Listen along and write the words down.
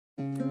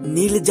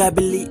నీలి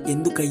జాబిల్లి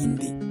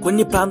ఎందుకయింది?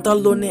 కొన్ని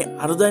ప్రాంతాల్లోనే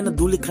అరుదైన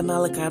ధూళి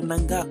కణాల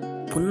కారణంగా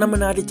పున్నమి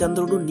నాటి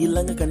చంద్రుడు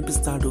నీలంగా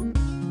కనిపిస్తాడు.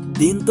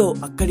 దీంతో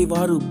అక్కడి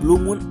వారు బ్లూ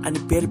మూన్ అని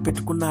పేరు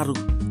పెట్టుకున్నారు.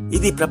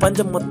 ఇది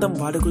ప్రపంచం మొత్తం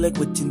వాడుకలోకి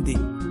వచ్చింది.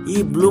 ఈ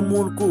బ్లూ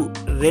మూన్ కు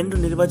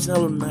 2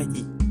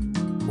 నిర్వచనాలున్నాయి.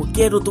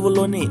 ఒకే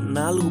ఋతువులోని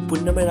 4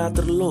 పున్నమి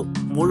రాత్రుల్లో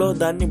 3వ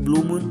దాన్ని బ్లూ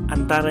మూన్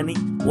అంటారని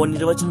ఓ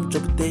నిర్వచనం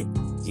చెబితే,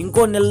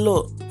 ఇంకో నెలలో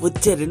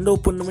వచ్చే 2వ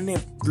పున్నమిని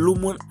బ్లూ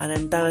మూన్ అని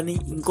అంటారని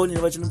ఇంకో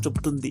నిర్వచనం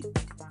చెబుతుంది.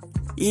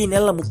 ఈ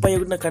నెల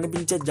 31న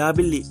కనిపించే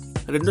జాబిల్లి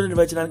 2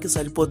 నిర్వచనానికి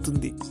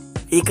సరిపోతుంది.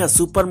 ఇక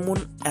సూపర్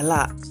మూన్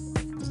ఎలా?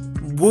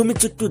 భూమి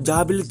చుట్టూ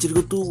జాబిల్లి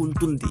తిరుగుతూ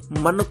ఉంటుంది.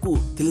 మనకు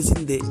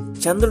తెలిసిందే,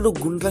 చంద్రుడు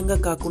గుండ్రంగా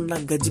కాకుండా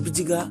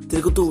గజిబిజిగా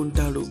తిరుగుతూ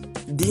ఉంటాడు.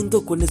 దీంతో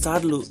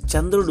కొన్నిసార్లు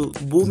చంద్రుడు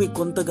భూమి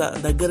కొంతగా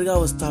దగ్గరగా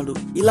వస్తాడు.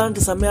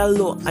 ఇలాంటి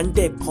సమయాల్లో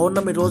అంటే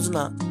పౌర్ణమి రోజున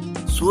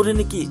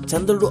సూర్యునికి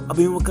చంద్రుడు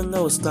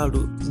అభిముఖంగా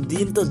వస్తాడు.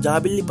 దీంతో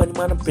జాబిల్లి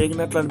పరిమాణం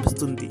పెరిగినట్లు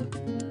అనిపిస్తుంది.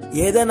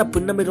 ఏదైనా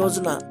పున్నమి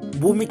రోజున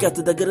భూమికి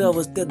అతి దగ్గరగా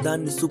వస్తే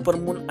దాన్ని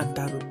సూపర్ మూన్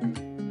అంటారు.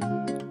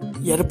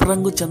 ఎరుపు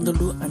రంగు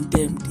చంద్రుడు అంటే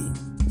ఏమిటి?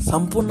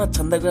 సంపూర్ణ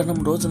చంద్రగ్రహణం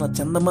రోజున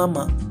చందమామ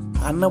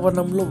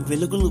అన్నవరణంలో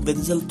వెలుగులు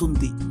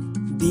వెదజల్లుతుంది.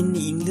 దీన్ని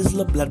ఇంగ్లీష్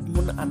లో బ్లడ్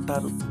మూన్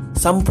అంటారు.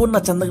 సంపూర్ణ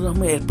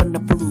చంద్రగ్రహణం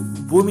ఏర్పడినప్పుడు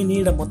భూమి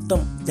నీడ మొత్తం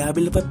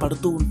జాబిల్లిపై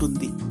పడుతూ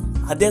ఉంటుంది.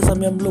 అదే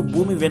సమయంలో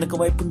భూమి వెనుక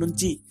వైపు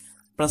నుంచి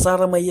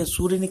ప్రసారమయ్యే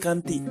సూర్యుని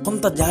కాంతి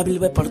కొంత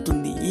జాబిల్లిపై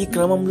పడుతుంది. ఈ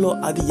క్రమంలో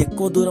అది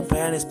ఎక్కువ దూరం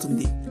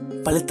ప్రయాణిస్తుంది.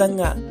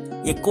 ఫలితంగా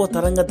ఎక్కువ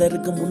తరంగ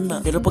దైర్ఘ్యం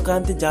ఉన్న ఎరుపు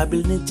కాంతి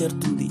జాబిల్లిని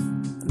చేరుతుంది.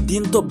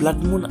 దీంతో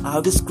బ్లడ్ మూన్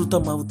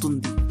ఆవిష్కృతం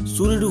అవుతుంది.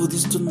 సూర్యుడు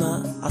ఉదిస్తున్న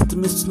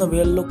అస్తమిస్తున్న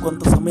వేళల్లో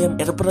కొంత సమయం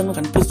ఎరుపు రంగు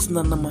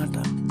కనిపిస్తుందన్నమాట.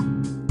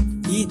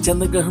 ఈ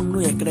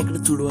చంద్రగ్రహణంను ఎక్కడెక్కడ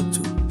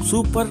చూడవచ్చు.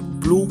 సూపర్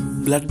బ్లూ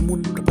బ్లడ్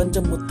మూన్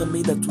ప్రపంచం మొత్తం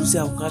మీద చూసే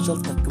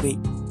అవకాశాలు తక్కువే.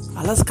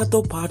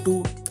 అలాస్కాతో పాటు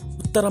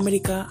ఉత్తర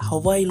అమెరికా,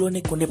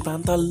 హవాయిలోని కొన్ని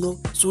ప్రాంతాల్లో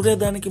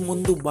సూర్యోదయానికి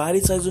ముందు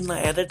భారీ సైజున్న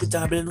ఎర్రటి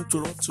జాబిలను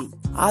చూడవచ్చు.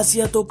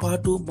 ఆసియాతో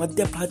పాటు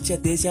మధ్య ప్రాచ్య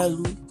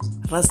దేశాలు,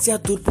 రష్యా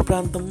తూర్పు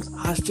ప్రాంతం,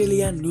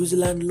 ఆస్ట్రేలియా,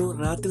 న్యూజిలాండ్ లో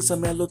రాత్రి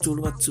సమయాల్లో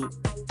చూడవచ్చు.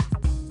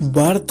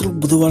 భారత్లో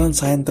బుధవారం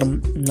సాయంత్రం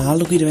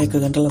 4:21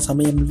 గంటల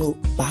సమయంలో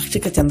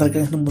పాక్షిక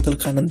చంద్రగ్రహణం మొదలు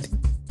కానుంది.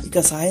 ఇక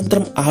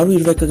సాయంత్రం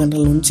 6:21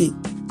 గంటల నుంచి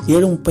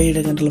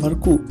 7:37 గంటల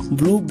వరకు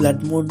బ్లూ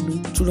బ్లడ్ మూన్ ను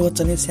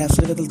చూడవచ్చని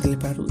శాస్త్రవేత్తలు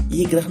తెలిపారు.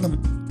 ఈ గ్రహణం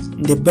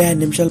 75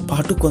 నిమిషాల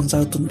పాటు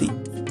కొనసాగుతుంది.